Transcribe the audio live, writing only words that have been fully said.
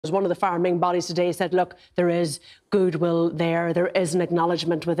One of the farming bodies today said, look, there is goodwill there. There is an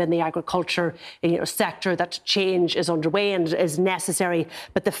acknowledgement within the agriculture sector that change is underway and is necessary.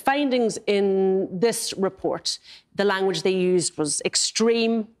 But the findings in this report, the language they used was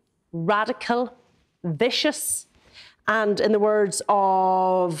extreme, radical, vicious. And in the words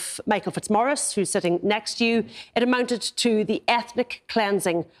of Michael Fitzmaurice, who's sitting next to you, it amounted to the ethnic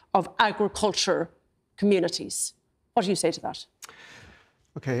cleansing of agriculture communities. What do you say to that?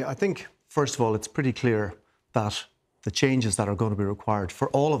 OK, I think, first of all, it's pretty clear that the changes that are going to be required for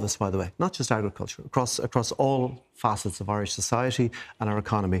all of us, by the way, not just agriculture, across all facets of Irish society and our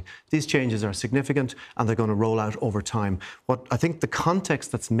economy, these changes are significant and they're going to roll out over time. What I think the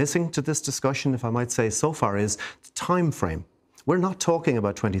context that's missing to this discussion, if I might say so far, is the time frame. We're not talking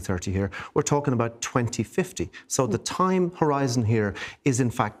about 2030 here, we're talking about 2050. So the time horizon here is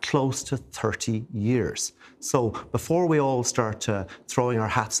in fact close to 30 years. So before we all start throwing our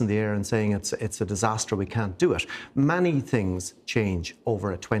hats in the air and saying it's a disaster, we can't do it, many things change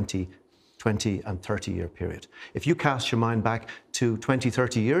over a 20 and 30-year period. If you cast your mind back to 20,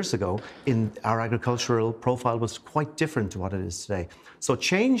 30 years ago, our agricultural profile was quite different to what it is today. So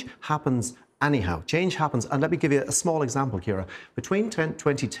change happens anyhow. Change happens. And let me give you a small example, Ciara. Between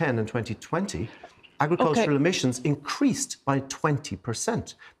 2010 and 2020, agricultural emissions increased by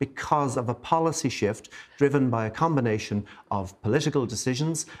 20% because of a policy shift driven by a combination of political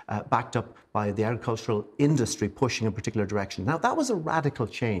decisions backed up by the agricultural industry pushing a particular direction. Now, that was a radical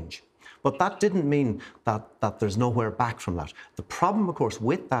change. But that didn't mean that there's nowhere back from that. The problem, of course,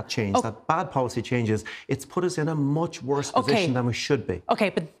 with that change, that bad policy changes, it's put us in a much worse position than we should be.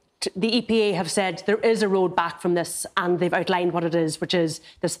 OK, but the EPA have said there is a road back from this, and they've outlined what it is, which is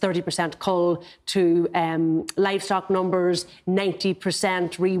this 30% cull to livestock numbers,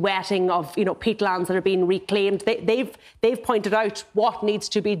 90% re-wetting of peatlands that are being reclaimed. They've pointed out what needs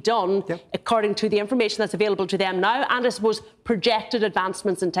to be done according to the information that's available to them now, and I suppose projected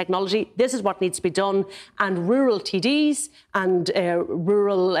advancements in technology. This is what needs to be done, and rural TDs and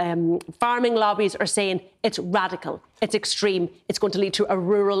rural farming lobbies are saying it's radical, it's extreme, it's going to lead to a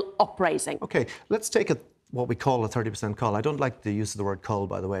rural uprising. OK, let's take what we call a 30% cull. I don't like the use of the word cull,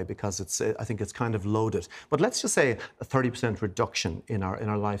 by the way, because I think it's kind of loaded. But let's just say a 30% reduction in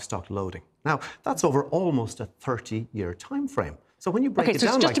our livestock loading. Now, that's over almost a 30-year time frame. So when you break it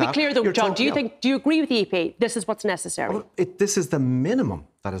down like that... just to be clear, though, John, do you agree with the EPA? This is what's necessary? Well, this is the minimum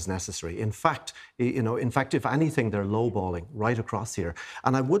that is necessary. In fact, if anything, they're lowballing right across here.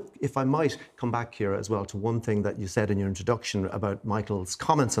 And I would, if I might, come back here as well to one thing that you said in your introduction about Michael's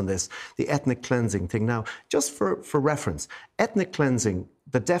comments on this, the ethnic cleansing thing. Now, just for reference, ethnic cleansing,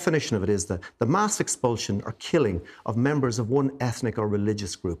 the definition of it is the mass expulsion or killing of members of one ethnic or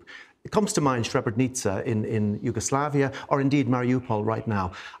religious group. It comes to mind Srebrenica in Yugoslavia, or indeed Mariupol right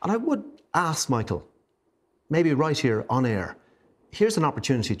now. And I would ask Michael, maybe right here on air, here's an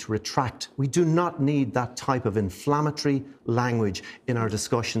opportunity to retract. We do not need that type of inflammatory language in our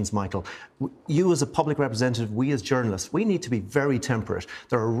discussions, Michael. You as a public representative, we as journalists, we need to be very temperate.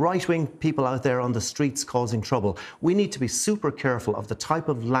 There are right-wing people out there on the streets causing trouble. We need to be super careful of the type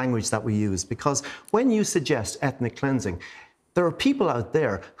of language that we use, because when you suggest ethnic cleansing, there are people out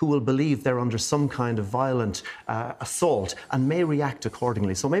there who will believe they're under some kind of violent assault and may react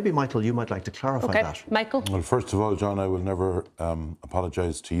accordingly. So maybe, Michael, you might like to clarify that. Michael? Well, first of all, John, I will never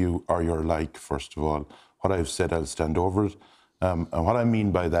apologise to you or your like, first of all. What I've said, I'll stand over it. And what I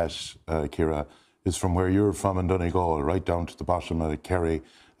mean by that, Ciara, is from where you're from in Donegal, right down to the bottom of Kerry,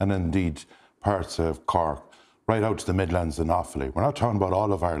 and indeed parts of Cork, right out to the Midlands and Offaly. We're not talking about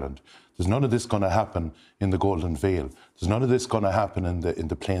all of Ireland. There's none of this going to happen in the Golden Vale. There's none of this going to happen in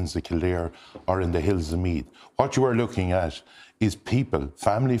the plains of Kildare or in the hills of Meath. What you are looking at is people,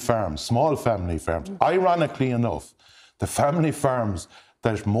 family farms, small family farms. Ironically enough, the family farms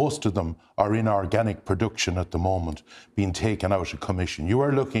that most of them are in organic production at the moment being taken out of commission. You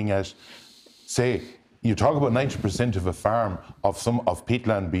are looking at, say, you talk about 90% of a farm of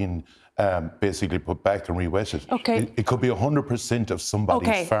peatland being basically put back and re-wetted. It could be 100% of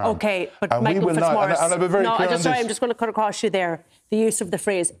somebody's farm. But and Michael Fitzmaurice, and I'll be very clear on this. I'm just going to cut across you there. The use of the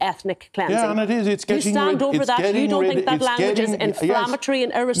phrase ethnic cleansing. Yeah, and it is. It's getting rid. You stand over that. You don't think that language is inflammatory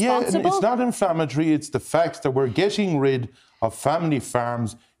and irresponsible? Yeah, it's not inflammatory. It's the fact that we're getting rid of family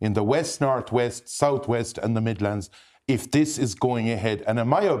farms in the west, northwest, southwest, and the Midlands. If this is going ahead, and in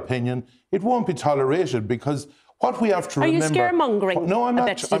my opinion, it won't be tolerated, because what we have to remember... Are you scaremongering? No, I'm not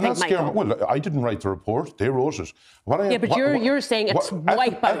scaremongering. Well, I didn't write the report. They wrote it. You're saying it's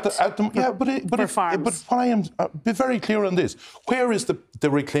wipeout for farms. But what I am... be very clear on this. Where is the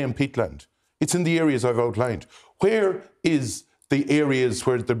reclaimed peatland? It's in the areas I've outlined. Where is the areas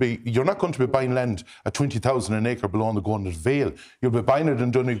where you're not going to be buying land at 20,000 an acre below the Garnet Vale. You'll be buying it in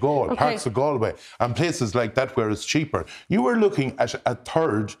Donegal, parts of Galway, and places like that where it's cheaper. You are looking at a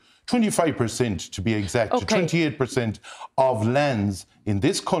third, 25% to be exact, to 28% of lands in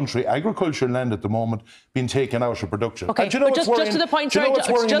this country, agricultural land at the moment, being taken out of production. Okay, but just to the point, just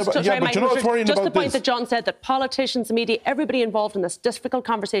the point that John said, that politicians, the media, everybody involved in this difficult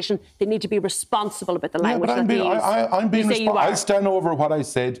conversation, they need to be responsible about the language that they use. I stand over what I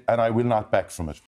said, and I will not back from it.